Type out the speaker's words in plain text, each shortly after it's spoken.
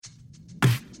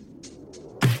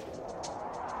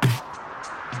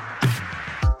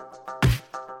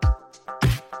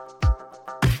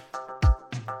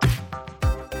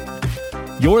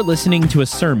You're listening to a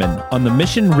sermon on the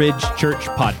Mission Ridge Church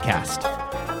podcast.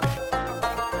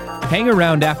 Hang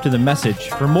around after the message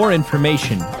for more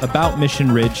information about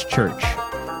Mission Ridge Church.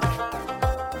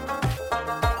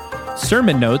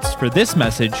 Sermon notes for this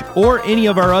message or any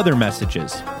of our other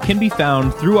messages can be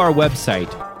found through our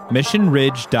website,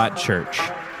 missionridge.church.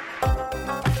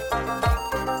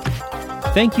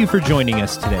 Thank you for joining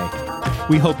us today.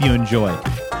 We hope you enjoy.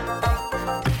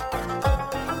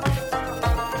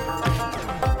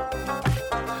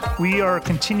 We are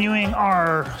continuing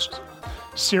our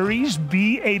series,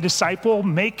 Be a Disciple,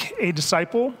 Make a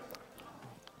Disciple.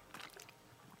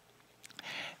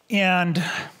 And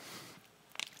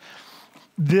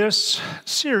this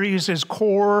series is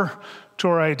core to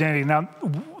our identity. Now,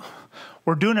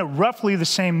 we're doing it roughly the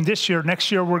same this year.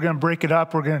 Next year, we're going to break it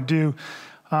up. We're going to do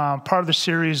part of the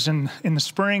series in the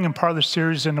spring and part of the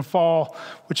series in the fall,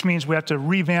 which means we have to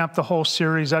revamp the whole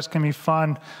series. That's going to be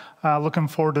fun. Looking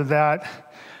forward to that.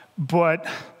 But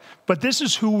this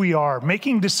is who we are,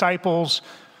 making disciples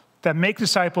that make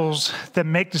disciples that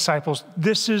make disciples.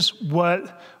 This is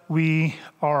what we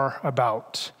are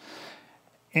about.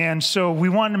 And so we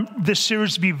want this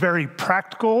series to be very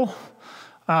practical.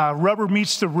 Rubber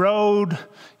meets the road.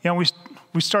 You know,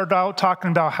 we started out talking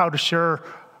about how to share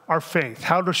our faith,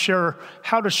 how to share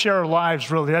our lives,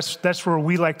 really. That's where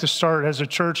we like to start as a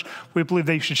church. We believe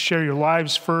that you should share your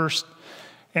lives first.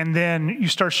 And then you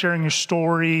start sharing your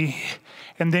story,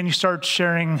 and then you start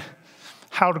sharing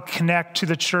how to connect to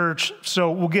the church.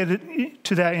 So we'll get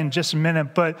to that in just a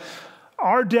minute. But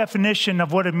our definition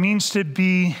of what it means to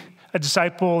be a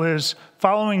disciple is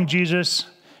following Jesus,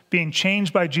 being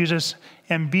changed by Jesus,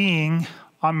 and being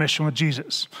on mission with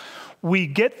Jesus. We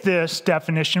get this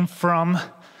definition from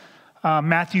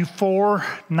Matthew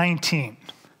 4:19.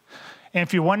 And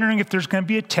if you're wondering if there's going to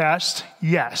be a test,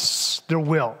 yes, there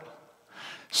will.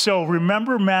 So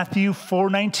remember Matthew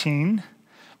 4:19,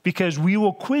 because we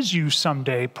will quiz you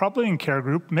someday, probably in care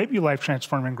group, maybe life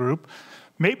transforming group,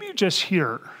 maybe just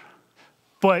here.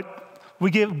 But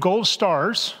we give gold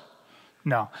stars.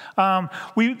 No,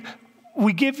 we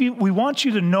want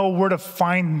you to know where to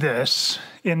find this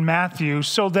in Matthew,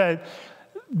 so that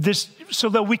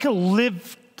we can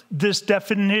live this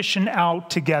definition out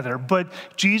together. But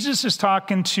Jesus is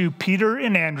talking to Peter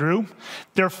and Andrew.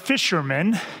 They're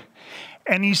fishermen.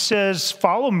 And he says,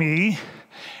 follow me,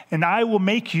 and I will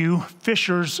make you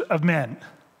fishers of men.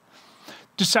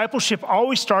 Discipleship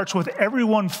always starts with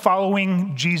everyone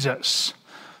following Jesus.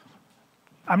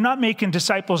 I'm not making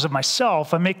disciples of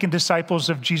myself. I'm making disciples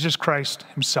of Jesus Christ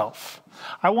himself.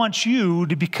 I want you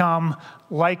to become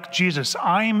like Jesus.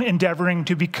 I'm endeavoring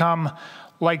to become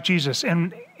like Jesus.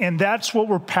 And that's what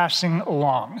we're passing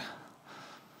along.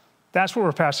 That's what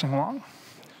we're passing along.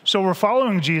 So we're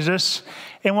following Jesus,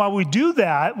 and while we do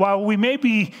that, while we may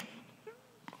be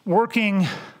working,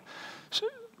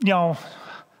 a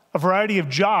variety of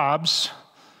jobs,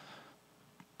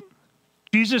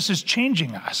 Jesus is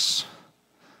changing us.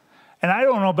 And I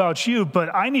don't know about you, but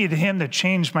I needed him to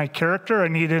change my character. I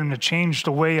needed him to change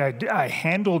the way I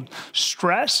handled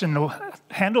stress and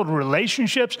handled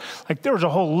relationships. Like, there was a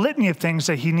whole litany of things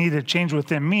that he needed to change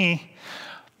within me.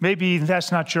 Maybe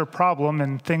that's not your problem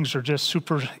and things are just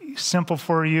super simple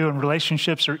for you and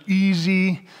relationships are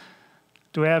easy.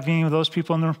 Do I have any of those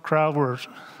people in the crowd where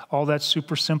all that's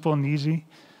super simple and easy?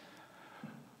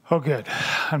 Oh, good.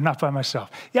 I'm not by myself.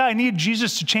 Yeah, I need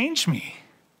Jesus to change me.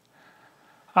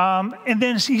 And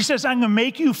then he says, I'm going to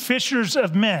make you fishers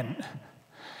of men.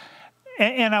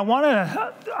 And I want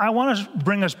to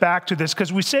bring us back to this,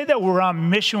 because we say that we're on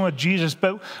mission with Jesus,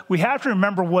 but we have to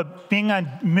remember what being on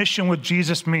mission with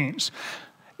Jesus means.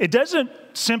 It doesn't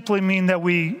simply mean that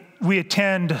we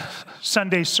attend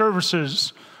Sunday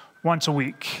services once a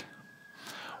week,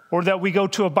 or that we go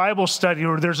to a Bible study,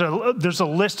 or there's a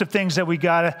list of things that we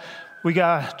gotta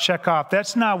check off.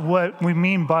 That's not what we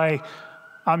mean by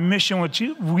on mission with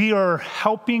Jesus. We are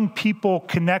helping people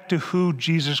connect to who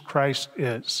Jesus Christ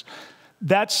is.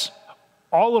 That's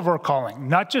all of our calling,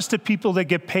 not just the people that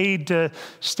get paid to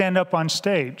stand up on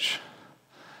stage.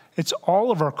 It's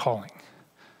all of our calling,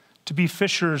 to be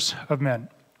fishers of men.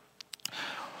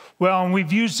 Well, and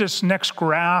we've used this next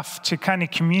graph to kind of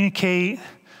communicate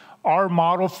our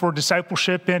model for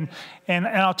discipleship. And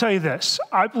I'll tell you this,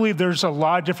 I believe there's a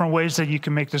lot of different ways that you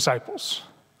can make disciples.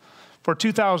 For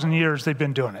 2,000 years, they've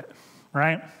been doing it,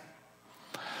 right?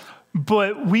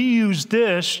 But we use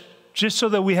this just so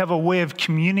that we have a way of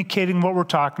communicating what we're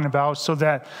talking about, so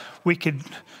that we could,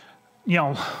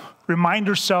 remind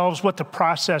ourselves what the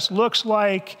process looks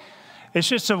like. It's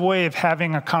just a way of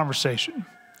having a conversation.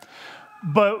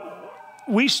 But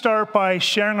we start by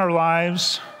sharing our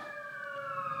lives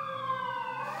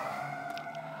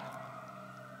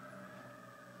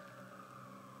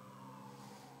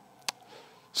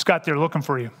got there looking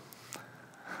for you.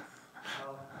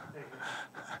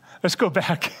 Let's go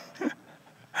back.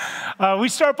 We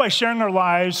start by sharing our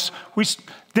lives.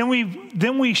 Then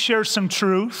we share some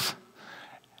truth.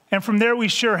 And from there, we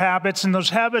share habits. And those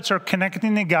habits are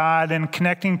connecting to God and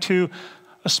connecting to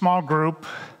a small group.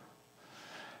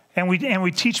 And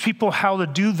we teach people how to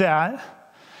do that.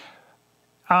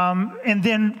 And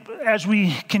then as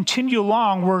we continue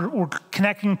along, we're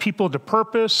connecting people to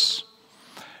purpose.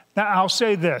 Now, I'll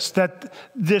say this, that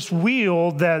this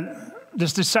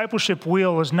discipleship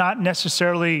wheel is not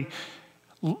necessarily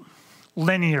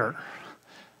linear.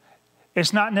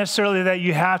 It's not necessarily that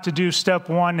you have to do step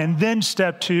 1 and then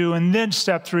step 2 and then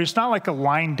step 3. It's not like a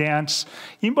line dance.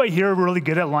 Anybody here really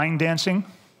good at line dancing?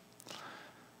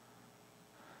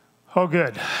 Oh,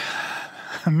 good.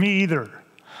 Me either.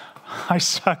 I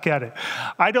suck at it.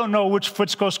 I don't know which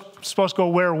foot's supposed to go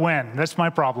where when. That's my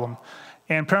problem.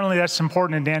 And apparently that's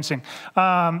important in dancing.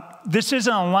 This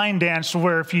isn't a line dance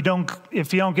where if you don't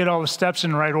get all the steps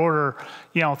in the right order,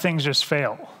 things just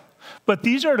fail. But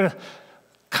these are the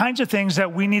kinds of things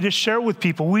that we need to share with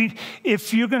people.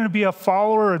 If you're going to be a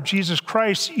follower of Jesus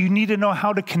Christ, you need to know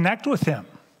how to connect with him,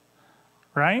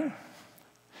 right?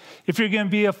 If you're going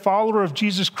to be a follower of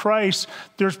Jesus Christ,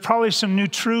 there's probably some new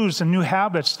truths and new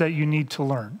habits that you need to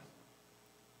learn.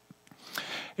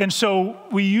 And so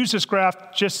we use this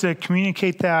graph just to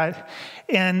communicate that.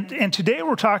 And today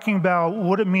we're talking about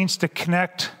what it means to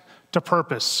connect to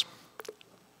purpose.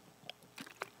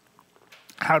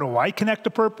 How do I connect to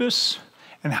purpose?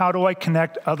 And how do I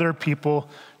connect other people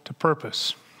to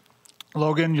purpose?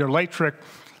 Logan, your light trick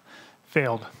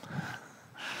failed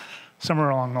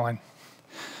somewhere along the line.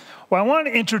 Well, I want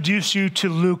to introduce you to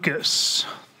Lucas.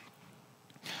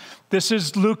 This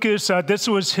is Lucas. This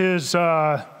was his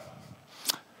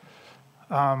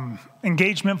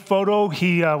engagement photo.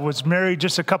 He was married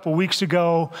just a couple weeks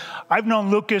ago. I've known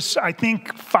Lucas, I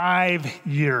think, 5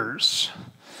 years.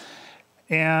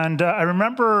 And I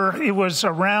remember it was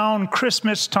around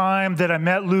Christmas time that I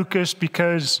met Lucas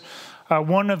because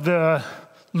one of the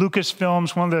Lucas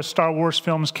films, one of the Star Wars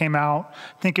films came out.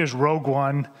 I think it was Rogue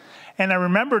One. And I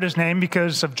remembered his name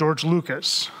because of George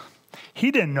Lucas. He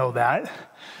didn't know that.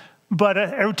 But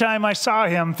every time I saw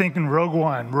him, thinking Rogue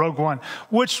One,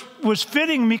 which was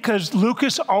fitting because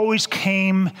Lucas always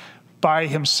came by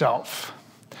himself.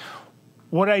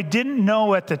 What I didn't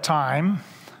know at the time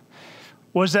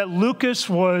was that Lucas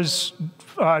was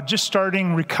just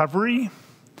starting recovery.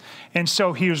 And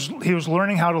so he was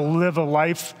learning how to live a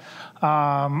life,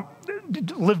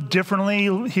 live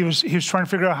differently. He was trying to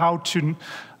figure out how to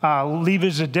leave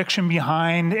his addiction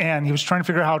behind, and he was trying to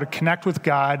figure out how to connect with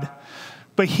God.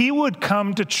 But he would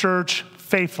come to church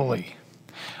faithfully.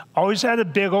 Always had a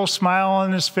big old smile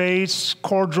on his face,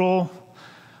 cordial,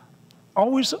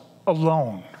 always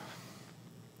alone.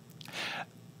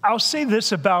 I'll say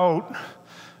this about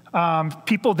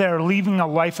people that are leaving a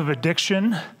life of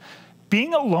addiction.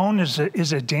 Being alone is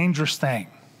a dangerous thing.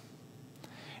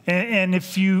 And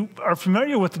if you are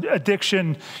familiar with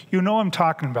addiction, you know what I'm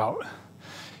talking about.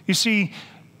 You see,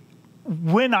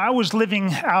 when I was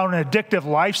living out an addictive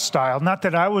lifestyle, not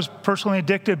that I was personally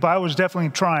addicted, but I was definitely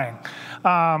trying.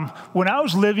 When I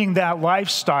was living that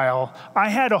lifestyle, I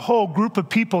had a whole group of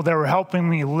people that were helping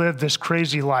me live this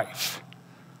crazy life.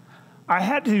 I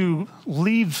had to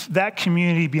leave that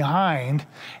community behind,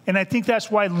 and I think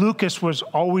that's why Lucas was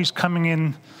always coming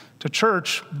in to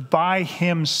church by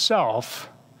himself,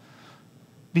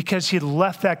 because he had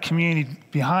left that community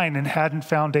behind and hadn't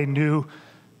found a new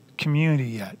community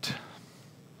yet.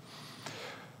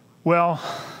 Well,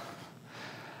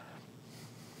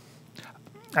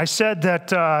 I said that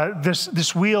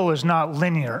this wheel is not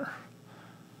linear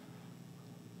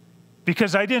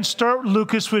because I didn't start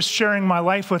Lucas with sharing my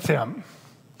life with him.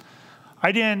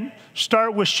 I didn't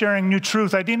start with sharing new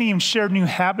truth. I didn't even share new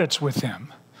habits with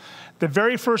him. The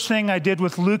very first thing I did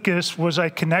with Lucas was I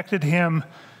connected him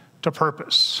to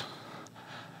purpose.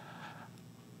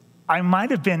 I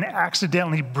might have been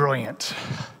accidentally brilliant.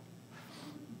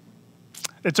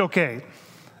 It's okay.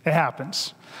 It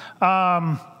happens.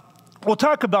 We'll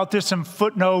talk about this in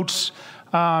footnotes.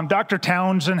 Dr.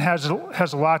 Townsend has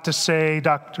a lot to say.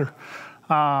 Dr.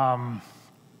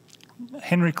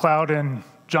 Henry Cloud and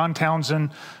John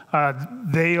Townsend,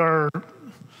 they are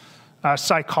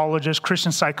psychologists,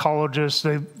 Christian psychologists.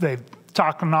 They've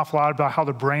talked an awful lot about how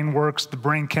the brain works, the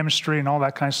brain chemistry, and all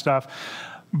that kind of stuff.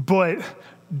 But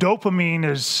dopamine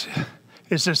is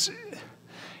this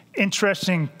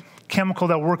interesting chemical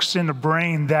that works in the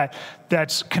brain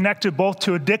that's connected both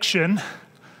to addiction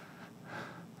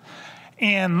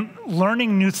and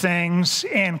learning new things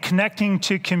and connecting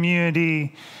to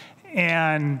community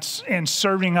and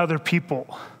serving other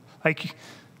people. Like,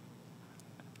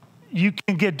 you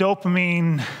can get a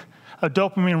dopamine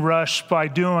rush by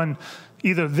doing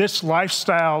either this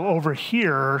lifestyle over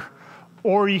here,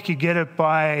 or you could get it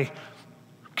by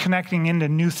connecting into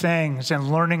new things and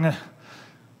learning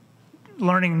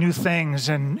new things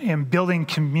and building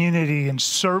community and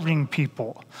serving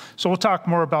people. So we'll talk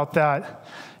more about that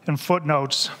in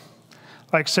footnotes.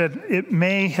 Like I said, it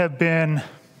may have been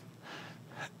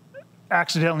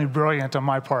accidentally brilliant on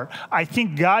my part. I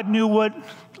think God knew what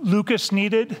Lucas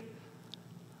needed.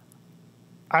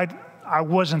 I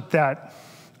wasn't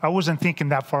thinking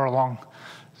that far along.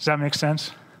 Does that make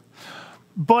sense?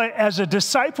 But as a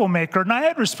disciple maker, and I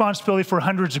had responsibility for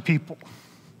hundreds of people.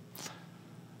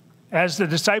 As the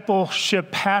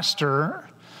discipleship pastor,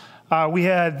 we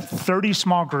had 30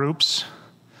 small groups,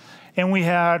 and we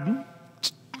had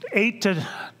 8 to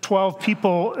 12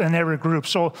 people in every group.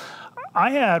 So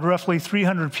I had roughly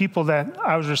 300 people that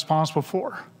I was responsible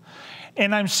for.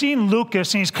 And I'm seeing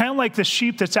Lucas, and he's kind of like the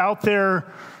sheep that's out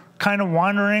there kind of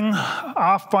wandering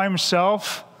off by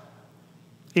himself.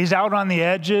 He's out on the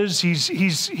edges.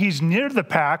 He's near the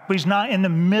pack, but he's not in the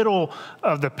middle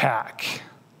of the pack.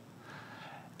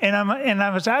 And I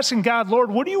was asking God, Lord,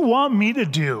 what do you want me to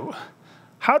do?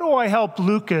 How do I help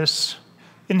Lucas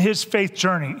in his faith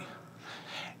journey?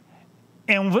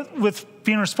 And with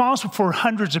being responsible for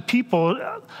hundreds of people,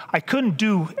 I couldn't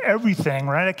do everything,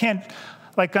 right?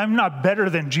 I'm not better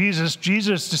than Jesus.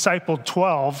 Jesus discipled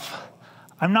 12.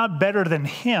 I'm not better than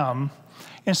him.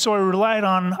 And so I relied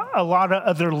on a lot of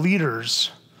other leaders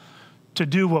to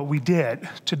do what we did,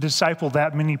 to disciple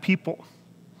that many people.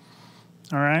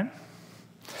 All right?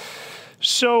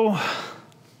 So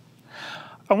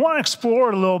I want to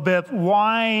explore a little bit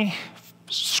why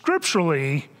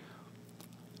scripturally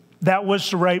that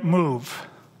was the right move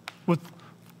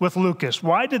with Lucas.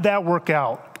 Why did that work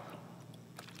out?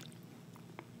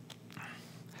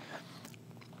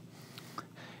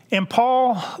 And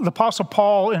Paul, the Apostle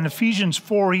Paul in Ephesians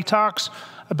 4, he talks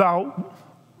about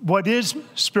what is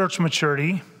spiritual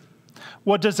maturity,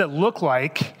 what does it look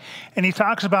like, and he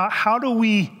talks about how do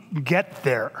we get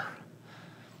there.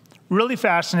 Really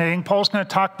fascinating. Paul's going to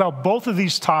talk about both of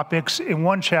these topics in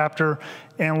one chapter,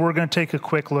 and we're going to take a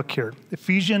quick look here.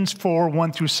 Ephesians 4,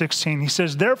 1 through 16. He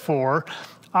says, "Therefore,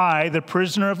 I, the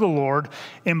prisoner of the Lord,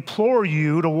 implore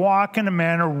you to walk in a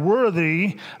manner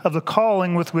worthy of the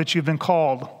calling with which you've been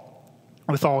called,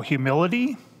 with all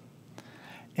humility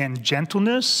and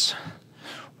gentleness,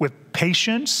 with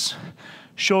patience,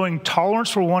 showing tolerance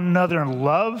for one another in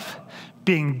love,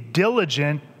 being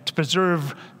diligent to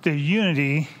preserve the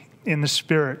unity in the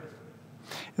Spirit,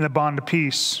 in the bond of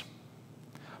peace."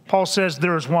 Paul says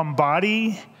there is one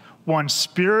body, one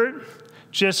Spirit,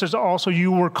 just as also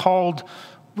you were called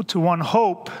to one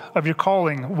hope of your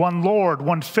calling, one Lord,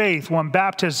 one faith, one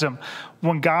baptism,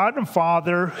 one God and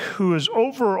Father who is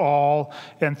over all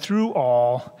and through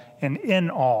all and in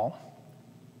all.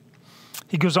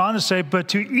 He goes on to say, "But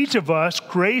to each of us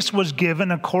grace was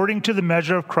given according to the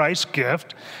measure of Christ's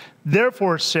gift.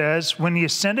 Therefore," it says, "when he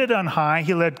ascended on high,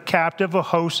 he led captive a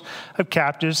host of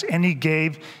captives, and he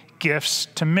gave gifts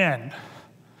to men."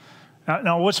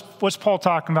 Now what's Paul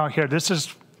talking about here?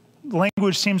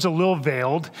 Language seems a little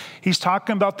veiled. He's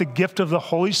talking about the gift of the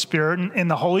Holy Spirit, and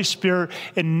the Holy Spirit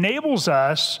enables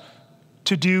us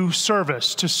to do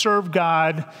service, to serve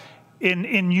God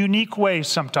in unique ways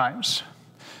sometimes.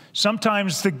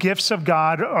 Sometimes the gifts of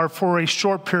God are for a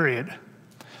short period.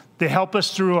 They help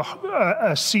us through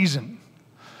a season.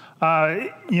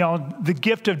 The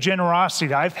gift of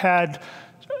generosity. I've had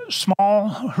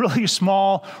really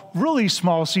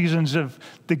small seasons of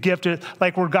the gift,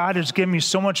 like where God has given me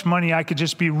so much money, I could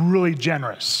just be really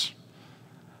generous.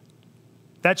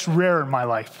 That's rare in my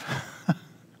life.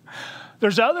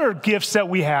 There's other gifts that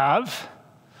we have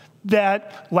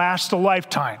that last a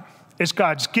lifetime. It's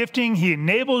God's gifting. He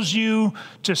enables you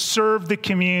to serve the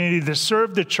community, to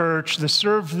serve the church, to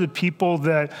serve the people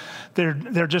that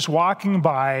they're just walking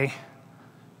by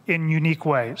in unique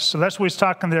ways. So that's what he's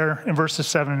talking there in verses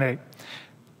 7 and 8.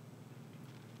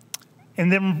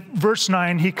 And then verse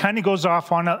 9, he kind of goes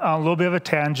off on a little bit of a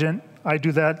tangent. I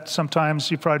do that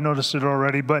sometimes. You probably noticed it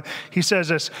already. But he says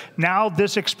this, "Now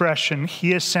this expression,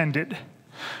 he ascended."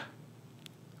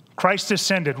 Christ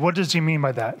ascended. What does he mean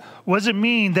by that? What does it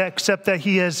mean that except that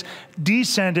he has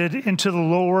descended into the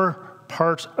lower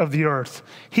part of the earth?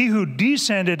 He who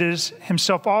descended is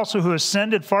himself also who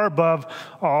ascended far above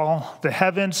all the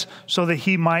heavens so that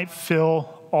he might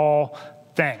fill all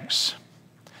things.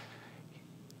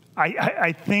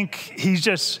 I think he's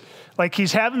just Like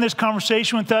he's having this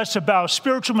conversation with us about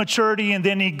spiritual maturity, and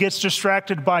then he gets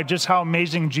distracted by just how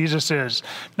amazing Jesus is.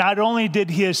 Not only did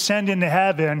he ascend into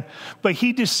heaven, but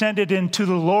he descended into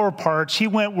the lower parts. He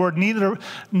went where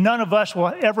none of us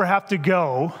will ever have to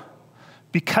go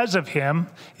because of him.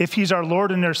 If he's our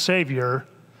Lord and our Savior,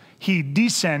 he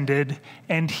descended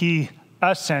and he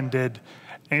ascended.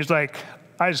 And he's like,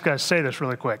 I just got to say this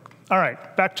really quick. All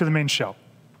right, back to the main show.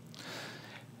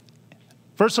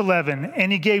 Verse 11,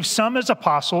 and he gave some as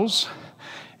apostles,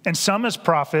 and some as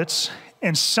prophets,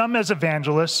 and some as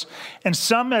evangelists, and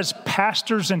some as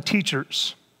pastors and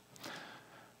teachers.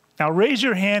 Now raise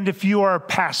your hand if you are a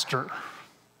pastor.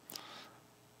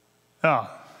 Oh,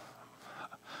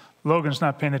 Logan's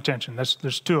not paying attention.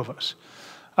 There's two of us.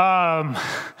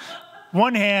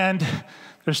 One hand,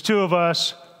 there's two of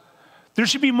us. There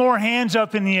should be more hands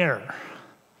up in the air.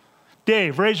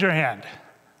 Dave, raise your hand.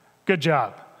 Good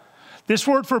job. This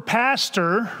word for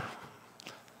pastor,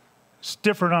 it's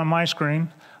different on my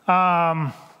screen.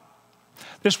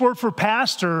 This word for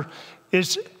pastor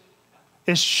is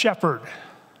shepherd.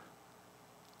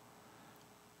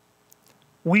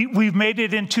 We've made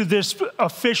it into this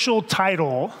official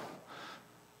title,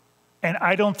 and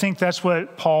I don't think that's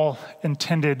what Paul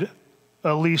intended,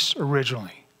 at least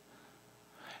originally.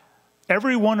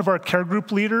 Every one of our care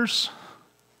group leaders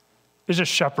is a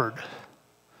shepherd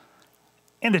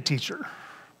and a teacher,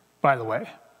 by the way.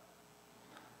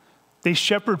 They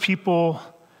shepherd people,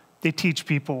 they teach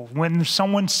people. When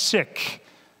someone's sick,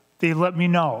 they let me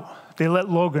know. They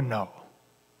let Logan know.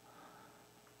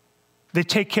 They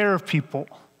take care of people.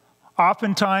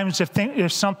 Oftentimes, if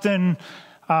the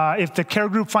care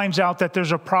group finds out that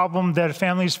there's a problem that a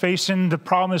family is facing, the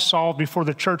problem is solved before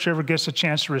the church ever gets a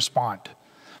chance to respond,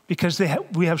 because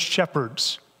we have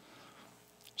shepherds.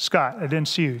 Scott, I didn't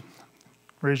see you.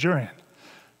 Raise your hand.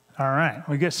 All right.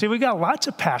 We got lots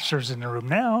of pastors in the room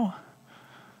now.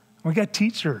 We got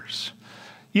teachers.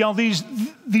 You know,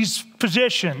 these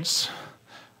positions,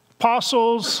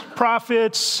 apostles,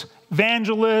 prophets,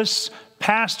 evangelists,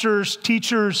 pastors,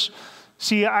 teachers.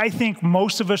 See, I think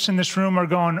most of us in this room are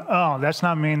going, oh, that's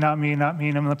not me, not me, not me.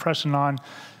 And I'm pressing on.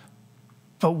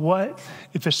 But what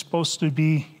if it's supposed to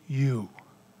be you?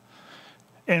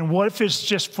 And what if it's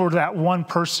just for that one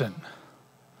person?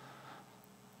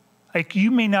 Like,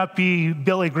 you may not be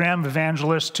Billy Graham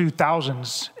evangelist to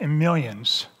thousands and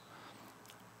millions,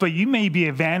 but you may be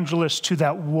evangelist to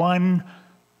that one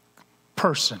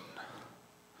person.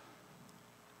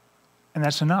 And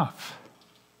that's enough.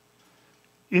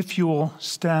 If you will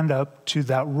stand up to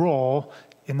that role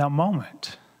in that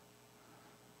moment.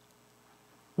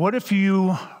 What if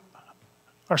you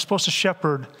are supposed to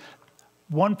shepherd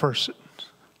one person?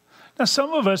 Now,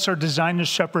 some of us are designed to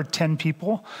shepherd 10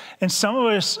 people, and some of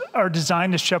us are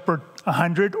designed to shepherd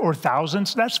 100 or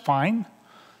thousands. That's fine.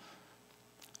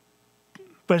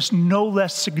 But it's no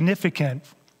less significant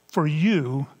for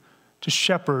you to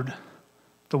shepherd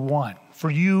the one, for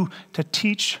you to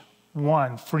teach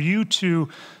one, for you to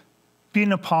be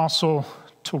an apostle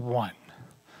to one.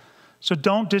 So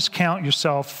don't discount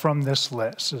yourself from this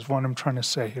list, is what I'm trying to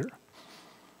say here.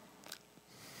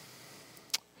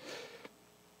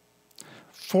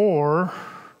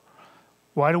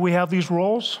 Why do we have these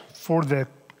roles? For the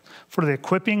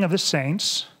equipping of the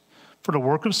saints, for the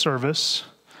work of service,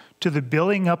 to the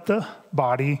building up the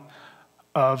body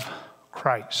of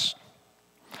Christ.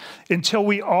 Until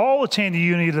we all attain the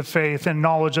unity of the faith and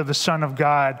knowledge of the Son of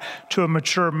God, to a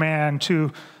mature man,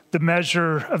 to the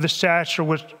measure of the stature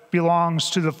which belongs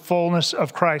to the fullness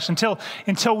of Christ.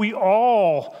 Until we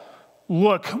all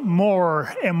look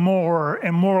more and more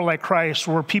and more like Christ,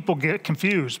 where people get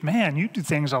confused. Man, you do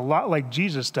things a lot like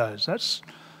Jesus does. That's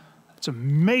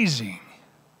amazing.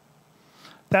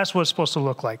 That's what it's supposed to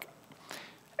look like.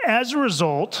 As a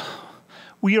result,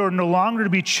 we are no longer to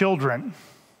be children.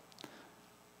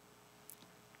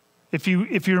 If you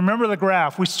remember the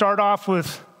graph, we start off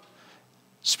with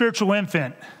spiritual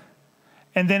infant,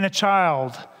 and then a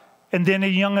child, and then a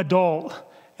young adult,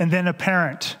 and then a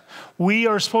parent. We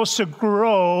are supposed to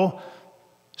grow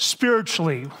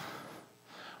spiritually.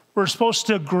 We're supposed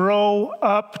to grow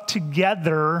up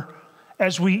together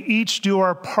as we each do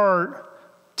our part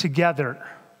together.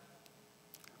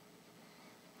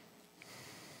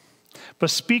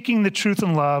 But speaking the truth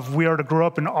in love, we are to grow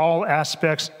up in all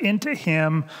aspects into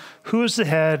Him who is the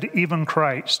head, even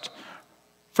Christ,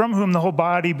 from whom the whole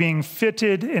body being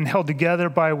fitted and held together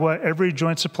by what every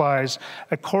joint supplies,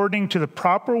 according to the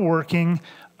proper working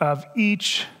of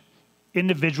each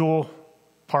individual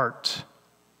part.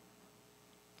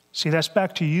 See, that's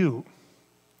back to you.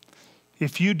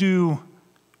 If you do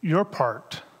your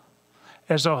part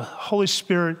as the Holy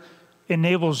Spirit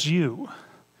enables you.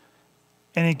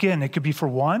 And again, it could be for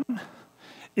 1,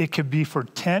 it could be for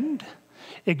 10,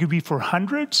 it could be for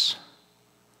hundreds,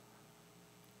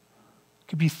 it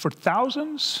could be for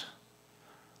thousands.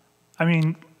 I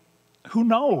mean, who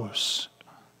knows?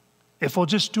 If we'll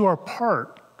just do our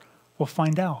part, we'll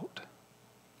find out.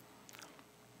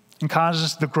 And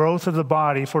causes the growth of the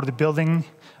body for the building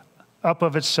up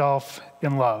of itself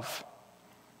in love.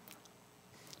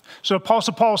 So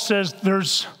Apostle Paul says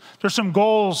there's some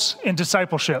goals in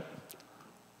discipleship.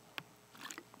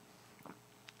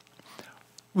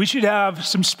 We should have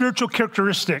some spiritual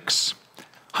characteristics: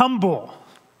 humble,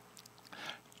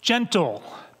 gentle,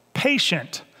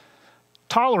 patient,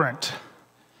 tolerant,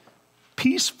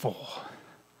 peaceful.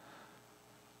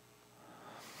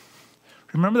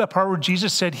 Remember that part where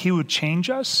Jesus said he would change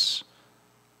us?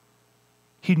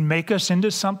 He'd make us into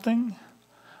something?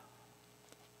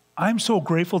 I'm so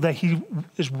grateful that he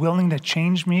is willing to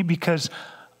change me, because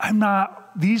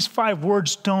these 5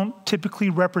 words don't typically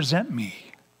represent me.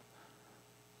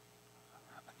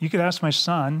 You could ask my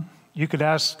son. You could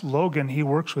ask Logan. He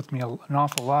works with me an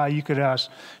awful lot. You could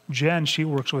ask Jen. She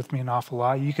works with me an awful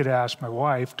lot. You could ask my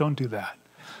wife. Don't do that.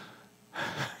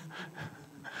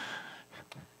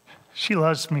 She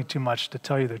loves me too much to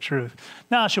tell you the truth.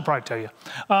 No, she'll probably tell you.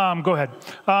 Go ahead.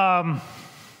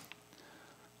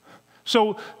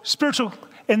 So spiritual,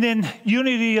 and then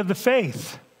unity of the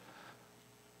faith.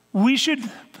 We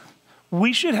should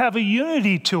have a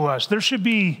unity to us. We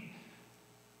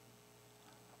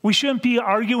shouldn't be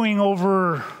arguing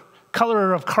over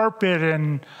color of carpet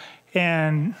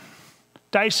and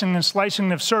dicing and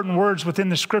slicing of certain words within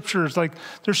the scriptures. Like,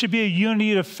 there should be a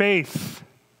unity of faith.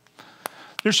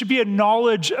 There should be a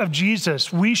knowledge of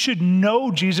Jesus. We should know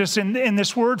Jesus. And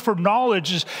this word for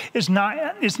knowledge is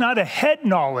not a head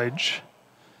knowledge,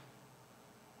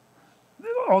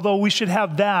 although we should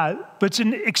have that, but it's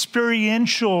an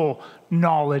experiential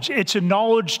knowledge. It's a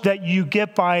knowledge that you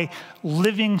get by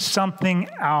living something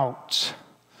out.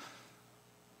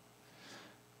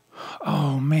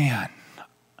 Oh, man.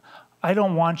 I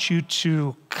don't want you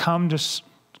to come to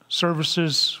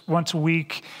services once a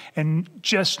week and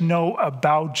just know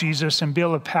about Jesus and be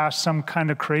able to pass some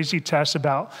kind of crazy test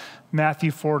about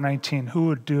Matthew 4:19. Who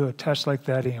would do a test like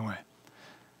that anyway?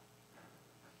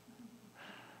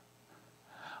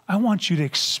 I want you to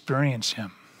experience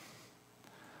him.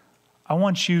 I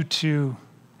want you to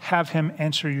have him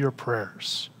answer your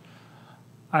prayers.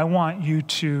 I want you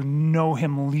to know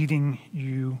him leading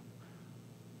you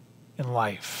in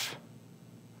life.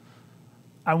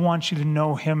 I want you to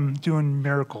know him doing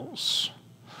miracles.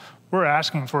 We're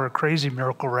asking for a crazy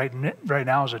miracle right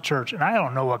now as a church, and I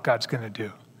don't know what God's going to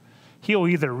do. He'll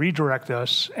either redirect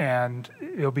us and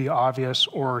it'll be obvious,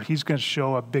 or he's going to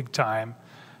show up big time.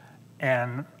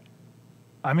 And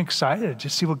I'm excited to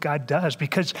see what God does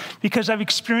because I've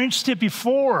experienced it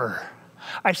before.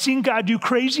 I've seen God do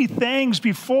crazy things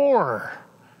before.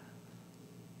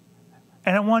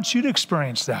 And I want you to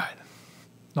experience that.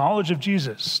 Knowledge of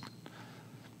Jesus.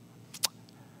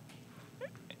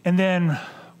 And then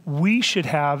we should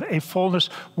have a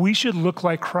fullness. We should look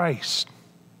like Christ.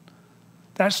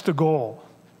 That's the goal.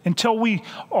 Until we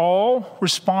all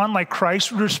respond like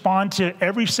Christ would respond to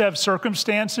every set of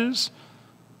circumstances.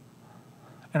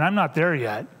 And I'm not there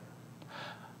yet.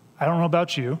 I don't know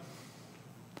about you.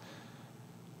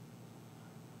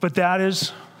 But that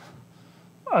is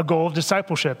a goal of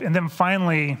discipleship. And then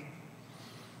finally,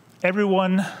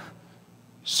 everyone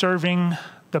serving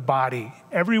the body.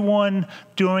 Everyone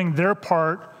doing their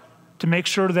part to make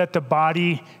sure that the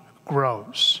body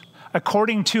grows.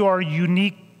 According to our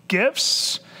unique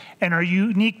gifts and our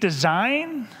unique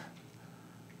design,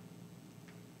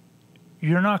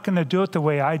 you're not going to do it the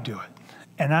way I do it.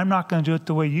 And I'm not going to do it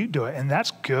the way you do it. And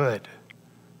that's good.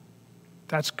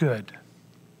 That's good.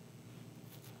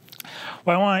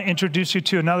 Well, I want to introduce you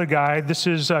to another guy. This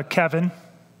is Kevin.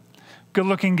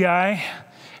 Good-looking guy.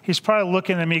 He's probably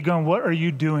looking at me going, "What are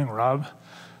you doing, Rob?"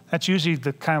 That's usually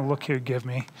the kind of look he'd give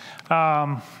me.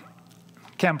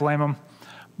 Can't blame him.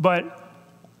 But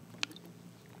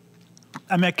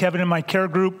I met Kevin in my care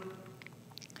group,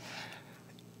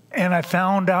 and I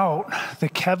found out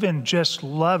that Kevin just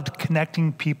loved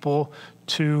connecting people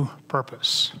to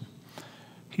purpose.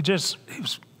 He was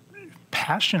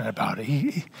passionate about it.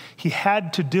 He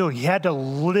had to do it. He had to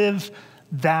live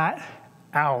that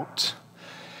out.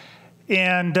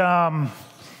 And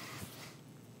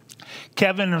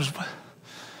Kevin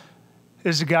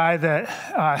is a guy that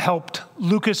helped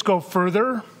Lucas go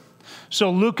further.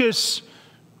 So Lucas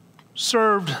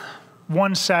served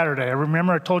one Saturday. I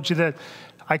remember I told you that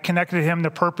I connected him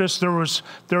to purpose. There was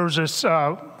this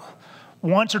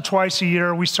once or twice a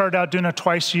year. We started out doing it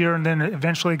twice a year, and then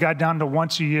eventually got down to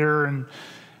once a year.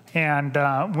 And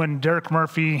when Derek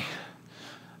Murphy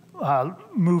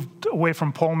moved away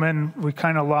from Pullman, we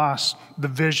kind of lost the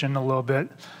vision a little bit.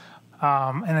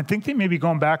 And I think they may be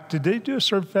going back. Did they do a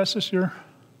Serve Fest this year?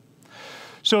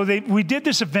 So we did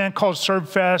this event called Serve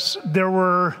Fest. There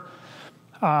were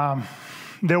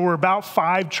about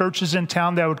 5 churches in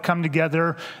town that would come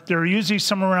together. There were usually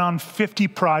somewhere around 50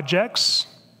 projects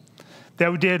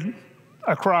that we did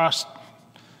across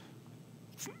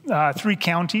 3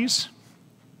 counties,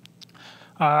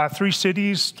 3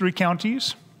 cities, 3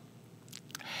 counties.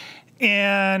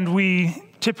 And we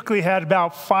typically had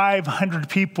about 500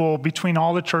 people between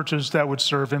all the churches that would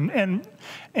serve. And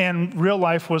Real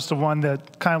Life was the one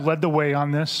that kind of led the way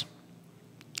on this.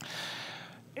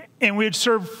 And we'd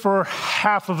serve for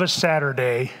half of a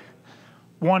Saturday,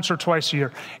 once or twice a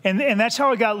year. And that's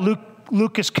how I got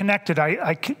Lucas connected.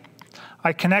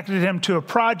 I connected him to a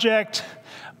project,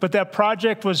 but that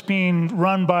project was being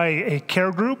run by a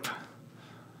care group.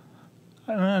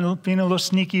 I don't know, being a little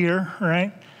sneakier,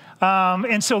 right?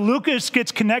 And so Lucas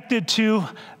gets connected to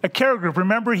a care group.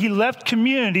 Remember, he left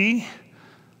community.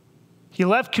 He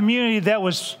left community that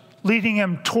was leading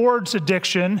him towards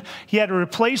addiction. He had to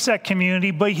replace that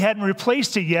community, but he hadn't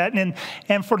replaced it yet.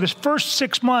 And for the first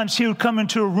 6 months, he would come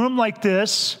into a room like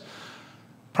this,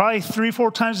 probably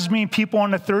 3-4 times as many people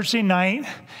on a Thursday night,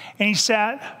 and he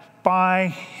sat by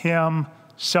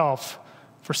himself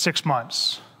for 6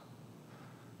 months.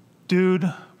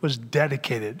 Dude was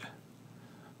dedicated,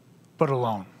 but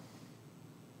alone.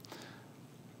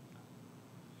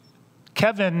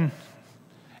 Kevin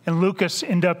and Lucas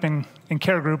end up in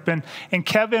care group, and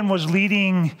Kevin was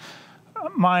leading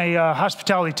my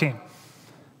hospitality team.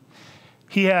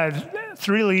 He had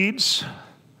 3 leads,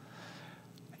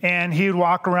 and he would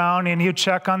walk around and he would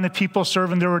check on the people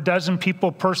serving. There were a dozen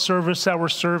people per service that were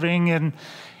serving,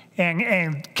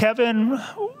 and Kevin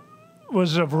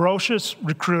was a ferocious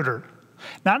recruiter,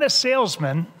 not a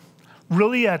salesman,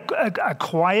 really a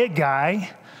quiet guy,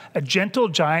 a gentle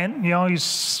giant. You know,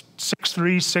 he's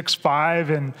 6'3",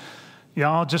 6'5", and, you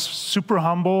know, just super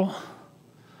humble,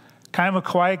 kind of a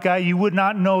quiet guy. You would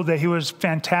not know that he was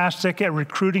fantastic at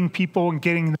recruiting people and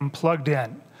getting them plugged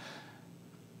in.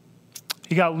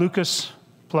 He got Lucas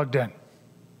plugged in.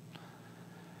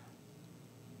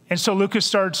 And so Lucas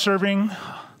started serving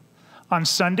on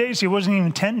Sundays. He wasn't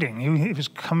even tending. He was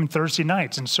coming Thursday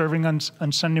nights and serving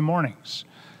on Sunday mornings.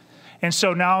 And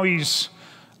so now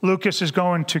Lucas is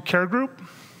going to care group,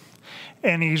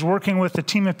 and he's working with a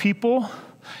team of people,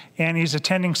 and he's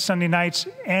attending Sunday nights,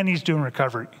 and he's doing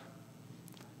recovery.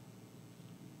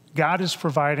 God is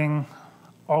providing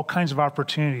all kinds of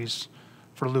opportunities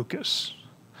for Lucas.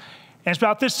 And it's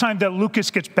about this time that Lucas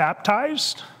gets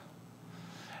baptized.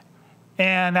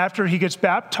 And after he gets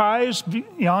baptized, you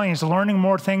know, he's learning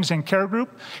more things in care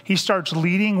group. He starts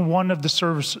leading one of the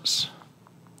services.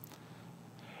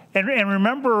 And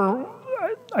remember,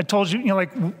 I told you, you know,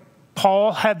 like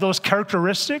Paul had those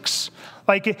characteristics.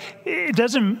 Like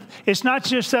it's not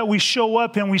just that we show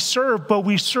up and we serve, but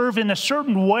we serve in a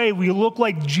certain way. We look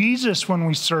like Jesus when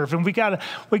we serve, and we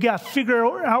gotta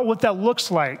figure out what that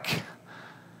looks like.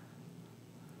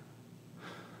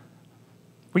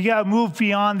 We gotta move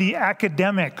beyond the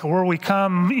academic, where we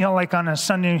come, you know, like on a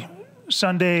Sunday,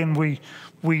 and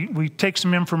we take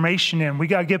some information in. We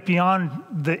gotta get beyond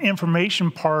the information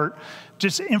part,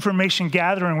 just information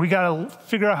gathering. We gotta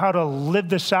figure out how to live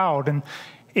this out.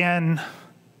 And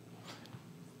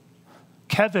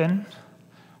Kevin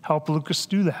helped Lucas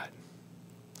do that.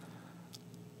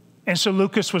 And so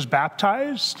Lucas was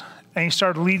baptized, and he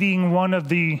started leading one of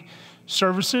the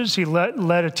services. He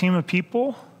led a team of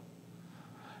people,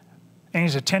 and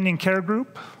he's attending care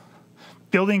group,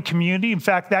 building community. In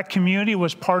fact, that community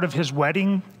was part of his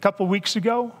wedding a couple weeks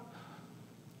ago.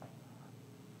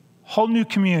 Whole new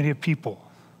community of people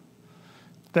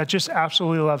that just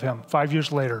absolutely love him 5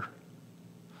 years later,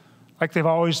 like they've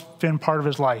always been part of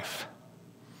his life.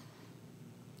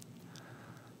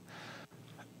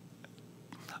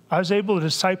 I was able to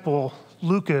disciple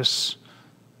Lucas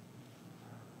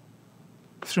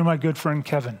through my good friend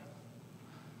Kevin.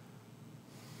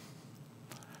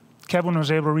 Kevin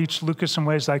was able to reach Lucas in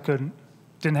ways I couldn't.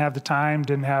 Didn't have the time,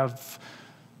 didn't have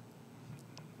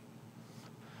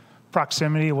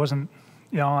proximity. It wasn't,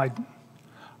 you know,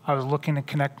 I was looking to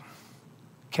connect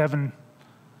Kevin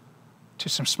to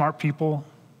some smart people.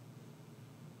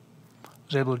 I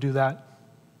was able to do that.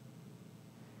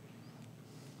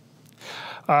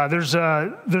 There's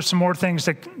some more things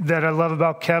that I love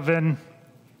about Kevin.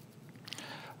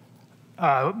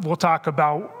 We'll talk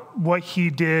about what he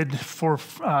did for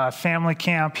family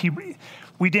camp.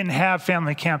 We didn't have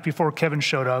family camp before Kevin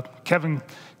showed up. Kevin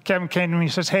came to me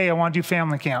and says, "Hey, I want to do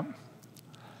family camp."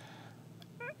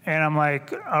 And I'm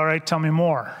like, "All right, tell me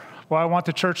more." "Well, I want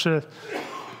the church to,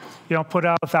 put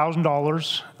out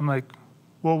 $1,000. I'm like,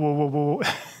 whoa.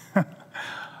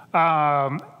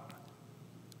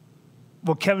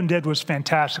 What Kevin did was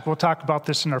fantastic. We'll talk about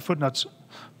this in our Footnotes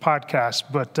podcast,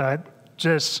 but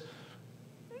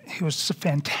he was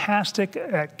fantastic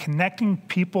at connecting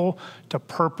people to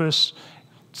purpose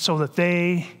so that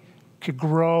they could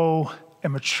grow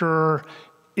and mature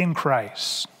in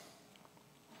Christ.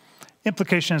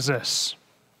 Implication is this: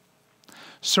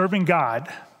 serving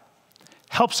God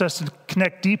helps us to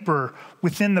connect deeper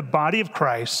within the body of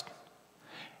Christ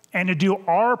and to do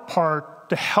our part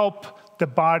to help the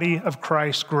body of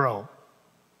Christ grow.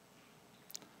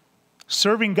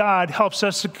 Serving God helps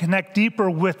us to connect deeper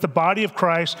with the body of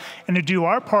Christ and to do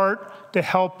our part to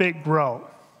help it grow.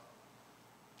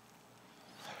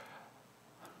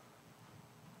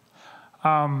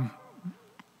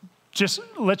 Just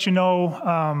let you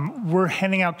know, we're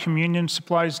handing out communion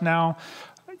supplies now.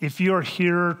 If you are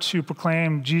here to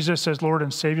proclaim Jesus as Lord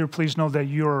and Savior, please know that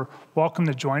you are welcome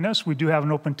to join us. We do have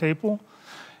an open table.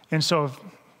 And so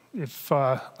if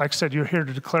like I said, you're here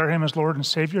to declare him as Lord and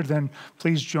Savior, then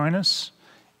please join us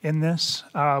in this.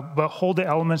 But hold the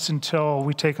elements until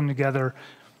we take them together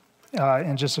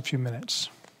in just a few minutes.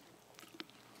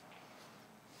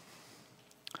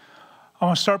 I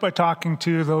want to start by talking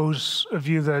to those of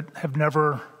you that have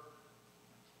never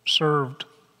served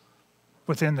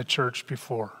within the church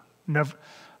before. Never,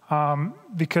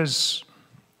 because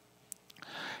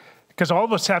all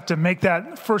of us have to make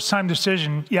that first-time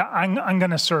decision. Yeah, I'm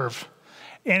going to serve.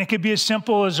 And it could be as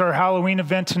simple as our Halloween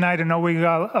event tonight. I know we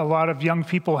got a lot of young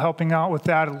people helping out with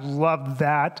that. I love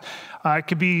that. It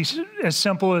could be as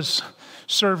simple as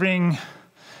serving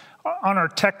on our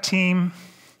tech team.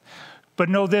 But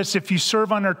know this: if you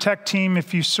serve on our tech team,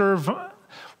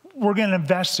 we're going to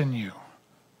invest in you.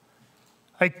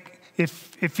 Like,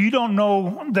 if you don't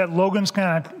know that Logan's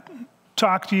going to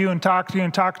talk to you and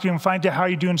find out how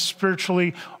you're doing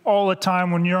spiritually all the time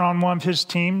when you're on one of his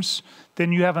teams,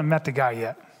 then you haven't met the guy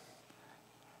yet.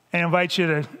 And I invite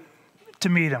you to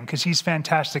meet him, because he's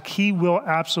fantastic. He will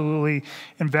absolutely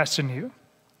invest in you.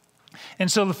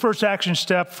 And so the first action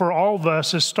step for all of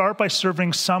us is start by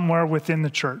serving somewhere within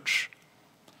the church.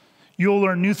 You'll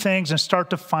learn new things and start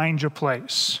to find your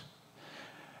place.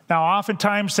 Now,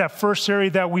 oftentimes that first area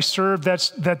that we serve,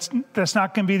 that's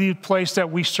not going to be the place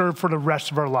that we serve for the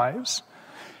rest of our lives.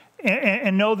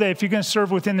 And know that if you're going to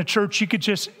serve within the church, you could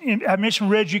just, at Mission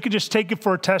Ridge, you could just take it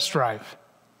for a test drive.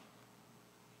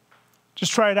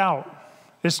 Just try it out.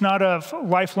 It's not a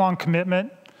lifelong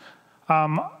commitment.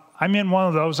 I'm in one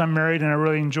of those. I'm married, and I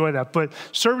really enjoy that. But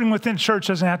serving within church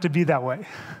doesn't have to be that way.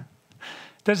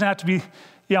 It doesn't have to be,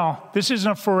 this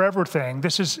isn't a forever thing.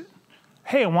 This is,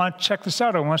 hey, I want to check this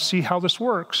out. I want to see how this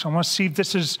works. I want to see if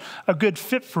this is a good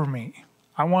fit for me.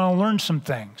 I want to learn some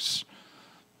things.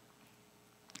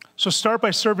 So start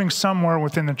by serving somewhere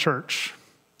within the church.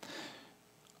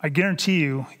 I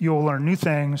guarantee you'll learn new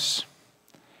things,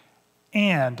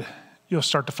 and you'll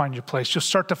start to find your place. You'll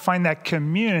start to find that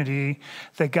community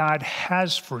that God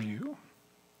has for you.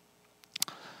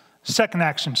 Second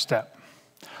action step: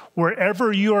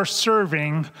 wherever you are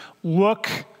serving, look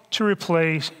to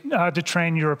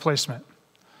train your replacement.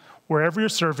 Wherever you're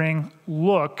serving,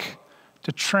 look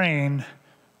to train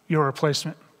your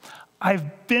replacement.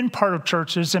 I've been part of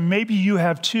churches, and maybe you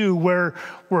have too, where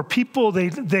people they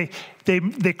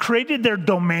created their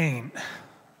domain.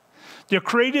 They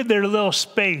created their little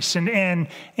space, and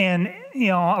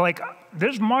like,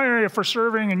 this is my area for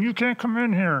serving, and you can't come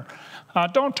in here.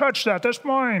 Don't touch that. That's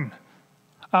mine.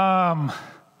 And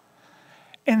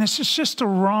this is just a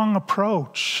wrong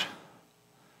approach.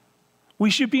 We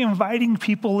should be inviting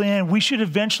people in. We should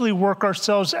eventually work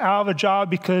ourselves out of a job,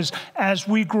 because as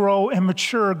we grow and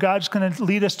mature, God's going to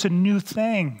lead us to new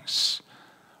things.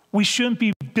 We shouldn't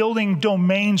be building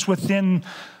domains within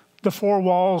the four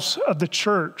walls of the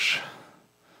church.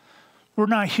 We're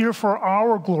not here for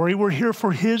our glory. We're here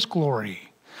for his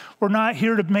glory. We're not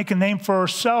here to make a name for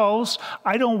ourselves.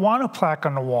 I don't want a plaque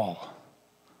on the wall.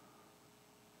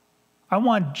 I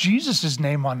want Jesus'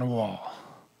 name on the wall.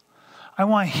 I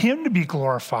want him to be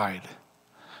glorified.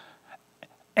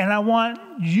 And I want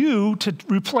you to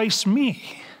replace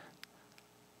me.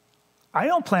 I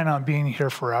don't plan on being here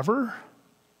forever.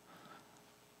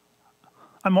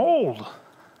 I'm old.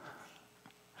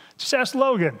 Just ask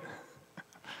Logan.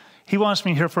 He wants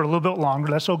me here for a little bit longer.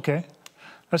 That's okay.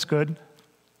 That's good.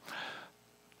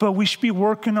 But we should be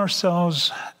working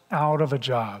ourselves out of a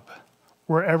job,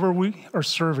 wherever we are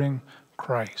serving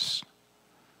Christ,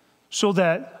 so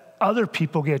that other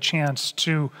people get a chance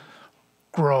to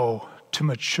grow, to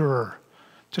mature,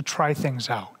 to try things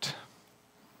out.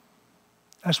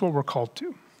 That's what we're called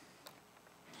to.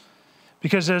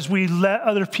 Because as we let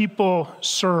other people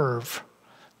serve,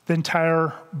 the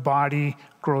entire body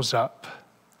grows up.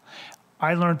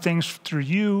 I learn things through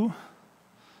you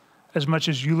as much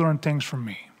as you learn things from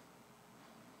me.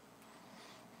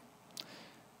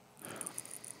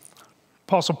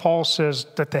 Apostle Paul says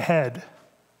that the head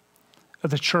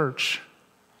of the church,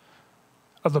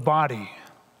 of the body,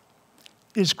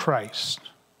 is Christ.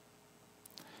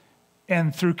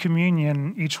 And through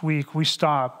communion each week, we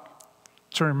stop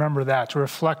to remember that, to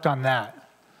reflect on that.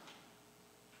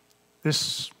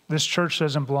 This church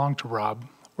doesn't belong to Rob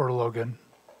or Logan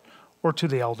or to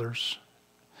the elders.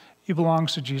 It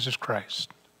belongs to Jesus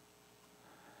Christ.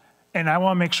 And I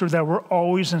want to make sure that we're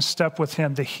always in step with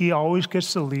him, that he always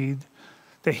gets the lead,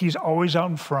 that he's always out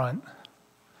in front,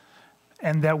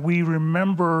 and that we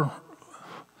remember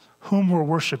whom we're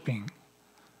worshiping.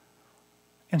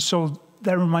 And so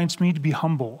that reminds me to be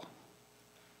humble,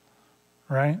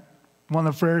 right? One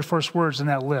of the very first words in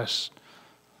that list.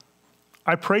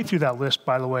 I pray through that list,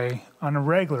 by the way, on a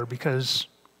regular because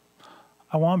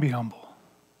I want to be humble.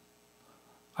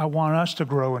 I want us to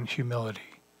grow in humility.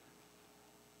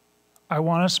 I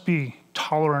want us to be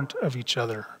tolerant of each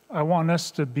other. I want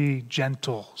us to be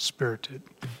gentle-spirited.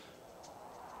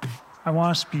 I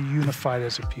want us to be unified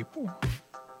as a people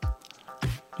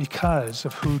because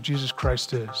of who Jesus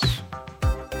Christ is.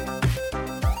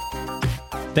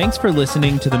 Thanks for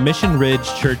listening to the Mission Ridge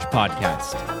Church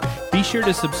podcast. Be sure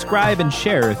to subscribe and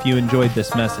share if you enjoyed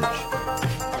this message.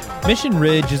 Mission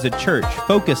Ridge is a church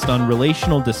focused on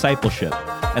relational discipleship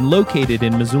and located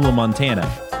in Missoula,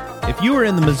 Montana. If you are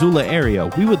in the Missoula area,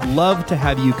 we would love to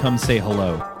have you come say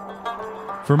hello.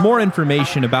 For more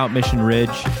information about Mission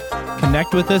Ridge,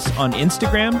 connect with us on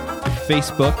Instagram,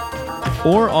 Facebook,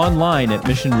 or online at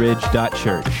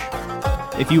missionridge.church.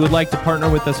 If you would like to partner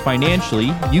with us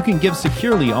financially, you can give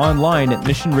securely online at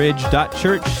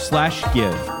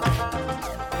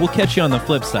missionridge.church/give. We'll catch you on the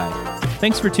flip side.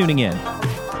 Thanks for tuning in.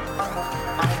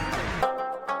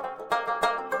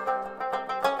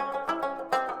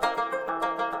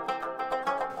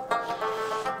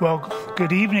 Well,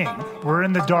 good evening. We're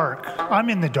in the dark. I'm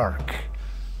in the dark.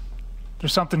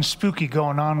 There's something spooky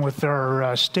going on with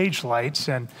our stage lights,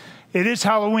 and it is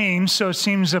Halloween, so it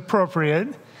seems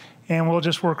appropriate, and we'll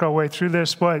just work our way through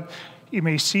this, but you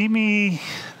may see me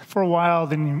for a while,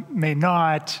 then you may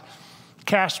not.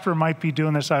 Casper might be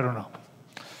doing this, I don't know.